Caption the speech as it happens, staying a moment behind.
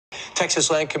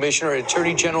Texas Land Commissioner and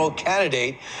Attorney General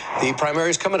candidate. The primary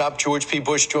is coming up. George P.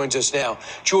 Bush joins us now.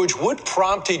 George, what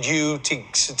prompted you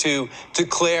to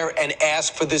declare and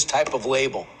ask for this type of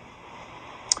label?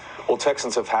 Well,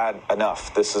 Texans have had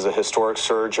enough. This is a historic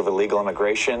surge of illegal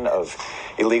immigration, of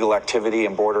illegal activity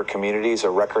in border communities, a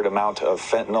record amount of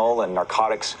fentanyl and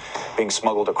narcotics being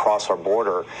smuggled across our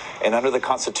border. And under the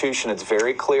Constitution, it's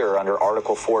very clear under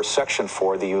Article 4, Section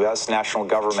 4, the U.S. national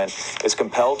government is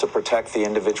compelled to protect the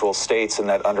individual states, and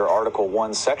that under Article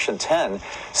 1, Section 10,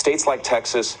 states like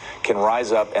Texas can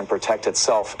rise up and protect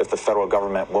itself if the federal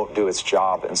government won't do its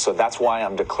job. And so that's why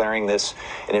I'm declaring this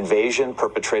an invasion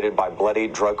perpetrated by bloody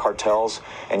drug cartels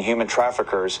and human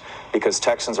traffickers, because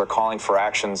Texans are calling for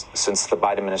actions since the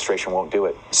Biden administration won't do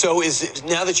it. So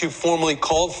now that you've formally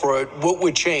called for it, what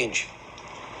would change?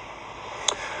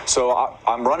 So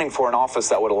I'm running for an office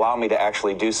that would allow me to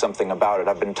actually do something about it.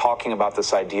 I've been talking about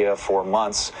this idea for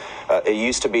months. It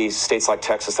used to be states like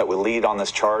Texas that would lead on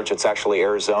this charge. It's actually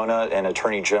Arizona and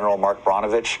Attorney General Mark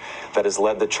Brnovich that has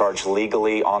led the charge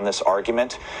legally on this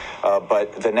argument.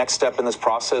 But the next step in this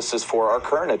process is for our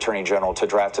current Attorney General to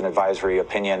draft an advisory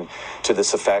opinion to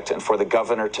this effect, and for the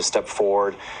governor to step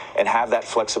forward and have that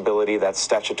flexibility, that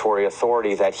statutory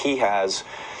authority that he has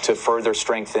to further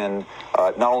strengthen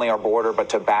not only our border, but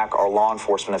to back our law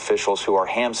enforcement officials who are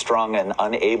hamstrung and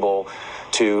unable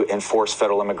to enforce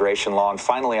federal immigration law. And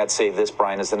finally, I'd say this,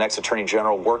 Brian, is the next Attorney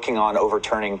General working on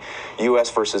overturning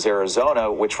U.S. versus Arizona,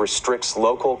 which restricts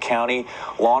local county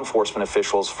law enforcement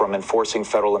officials from enforcing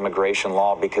federal immigration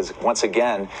law. Because once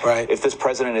again, if this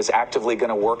president is actively going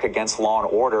to work against law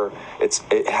and order,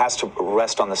 it has to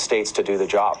rest on the states to do the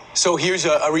job. So here's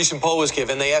a recent poll was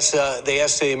given. They asked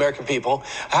the American people,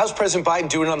 how's President Biden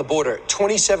doing on the border?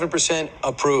 27%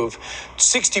 approve,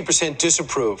 60%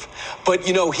 disapprove. But,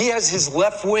 you know, he has his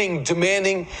left wing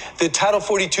demanding that Title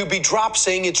 42 be dropped,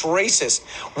 saying it's racist.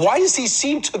 Why does he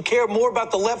seem to care more about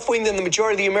the left wing than the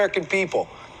majority of the American people?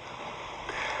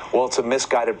 Well, it's a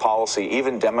misguided policy.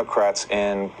 Even Democrats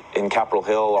in Capitol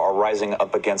Hill are rising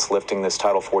up against lifting this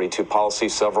Title 42 policy.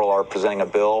 Several are presenting a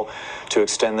bill to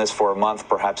extend this for a month,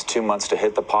 perhaps 2 months, to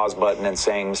hit the pause button and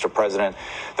saying, Mr. President,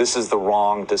 this is the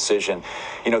wrong decision.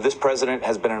 You know, this president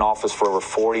has been in office for over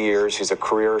 40 years. He's a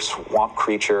career swamp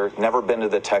creature, never been to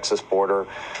the Texas border.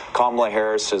 Kamala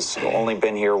Harris has only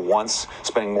been here once,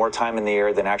 spending more time in the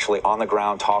air than actually on the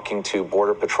ground talking to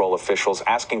Border Patrol officials,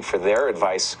 asking for their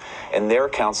advice and their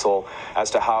counsel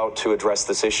as to how to address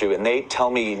this issue. And they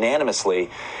tell me unanimously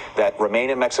that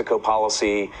Remain in Mexico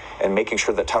policy and making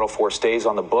sure that Title IV stays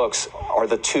on the books are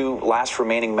the two last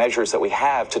remaining measures that we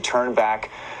have to turn back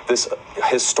this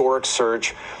historic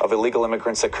surge of illegal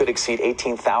immigrants that could exceed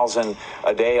 18,000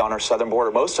 a day on our southern border,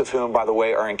 most of whom, by the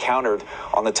way, are encountered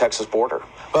on the Texas border.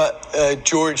 But,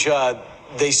 George,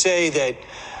 they say that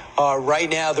right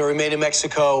now, the Remain in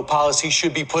Mexico policy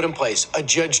should be put in place. A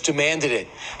judge demanded it.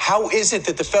 How is it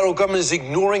that the federal government is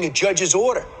ignoring a judge's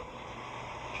order?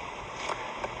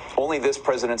 Only this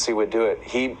presidency would do it.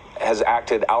 He has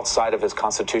acted outside of his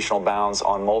constitutional bounds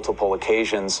on multiple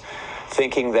occasions,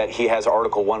 thinking that he has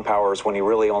Article 1 powers when he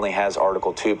really only has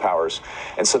Article 2 powers.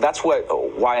 And so that's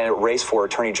why a race for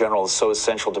Attorney General is so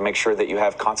essential, to make sure that you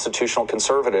have constitutional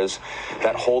conservatives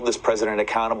that hold this president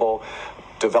accountable,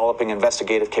 developing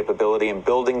investigative capability and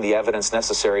building the evidence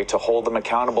necessary to hold them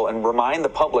accountable and remind the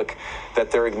public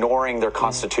that they're ignoring their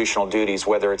constitutional duties,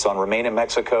 whether it's on Remain in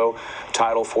Mexico,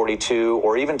 Title 42,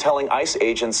 or even telling ICE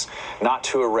agents not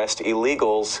to arrest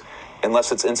illegals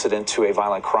unless it's incident to a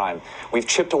violent crime. We've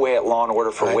chipped away at law and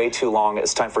order for way too long.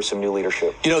 It's time for some new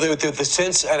leadership. You know, the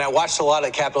sense, and I watched a lot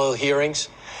of Capitol Hill hearings,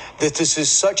 that this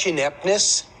is such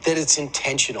ineptness that it's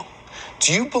intentional.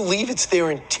 Do you believe it's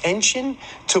their intention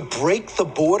to break the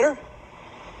border?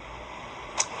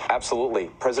 Absolutely.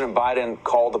 President Biden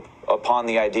called upon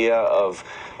the idea of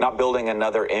not building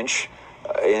another inch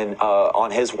on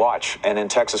his watch. And in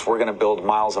Texas, we're going to build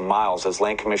miles and miles. As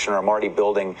land commissioner, I'm already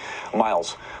building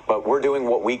miles. But we're doing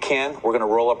what we can. We're going to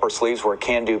roll up our sleeves. We're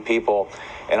can-do people.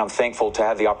 And I'm thankful to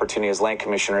have the opportunity as land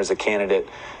commissioner, as a candidate,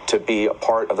 to be a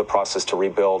part of the process to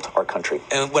rebuild our country.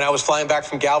 And when I was flying back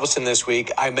from Galveston this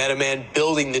week, I met a man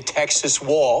building the Texas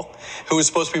wall who was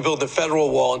supposed to be building the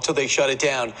federal wall until they shut it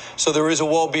down. So there is a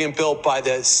wall being built by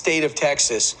the state of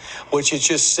Texas, which is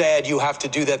just sad. You have to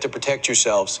do that to protect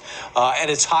yourselves. And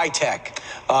it's high tech.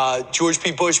 George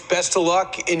P. Bush, best of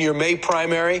luck in your May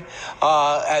primary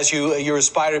as you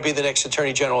aspire to be the next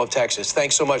Attorney General of Texas.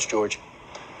 Thanks so much, George.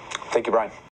 Thank you, Brian.